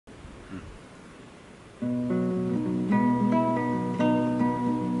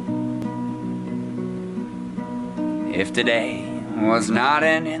If today was not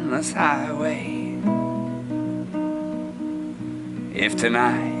an endless highway, if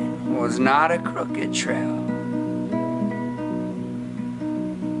tonight was not a crooked trail,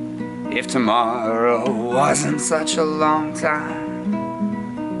 if tomorrow wasn't such a long time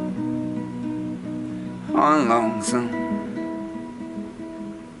on lonesome,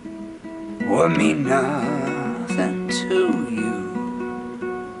 would mean nothing to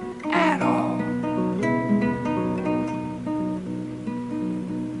you at all.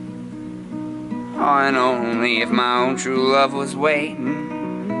 Oh, and only if my own true love was waiting,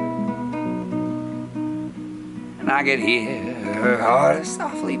 and I could hear her heart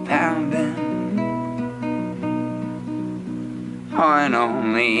softly pounding. Oh, and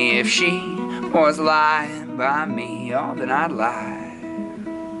only if she was lying by me, oh, then I'd lie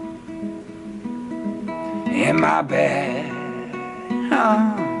in my bed,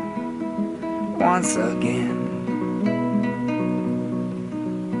 oh, once again.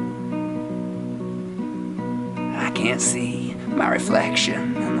 I can't see my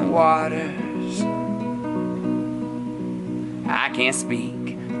reflection in the waters, I can't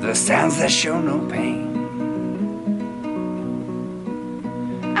speak the sounds that show no pain,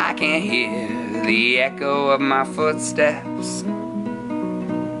 I can't hear the echo of my footsteps,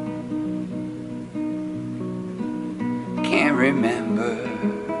 can't remember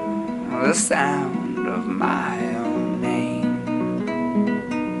the sound of my own name.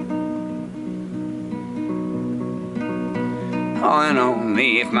 Oh, and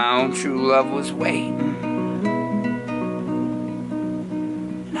only if my own true love was waiting,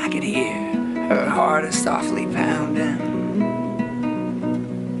 and I could hear her heart is softly pounding.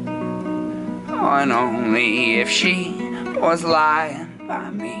 Oh, and only if she was lying by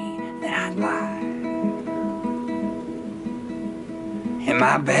me, then I'd lie in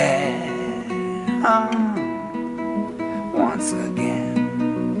my bed, oh, once again.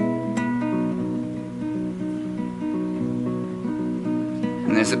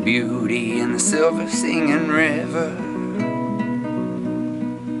 And there's a beauty in the silver singing river,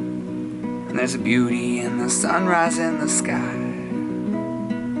 and there's a beauty in the sunrise in the sky,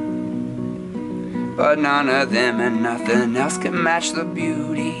 but none of them and nothing else can match the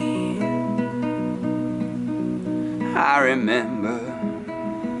beauty I remember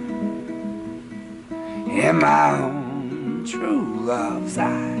in my own true love's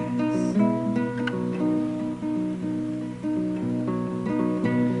eyes.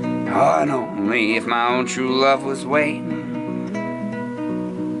 Oh, and only if my own true love was waiting,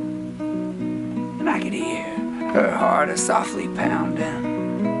 and I could hear her heart is softly pounding.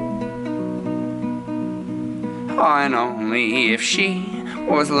 Oh, and only if she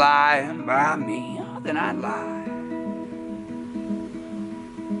was lying by me, oh, then I'd lie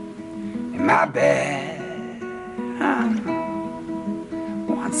in my bed,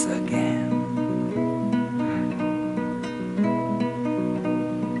 once again.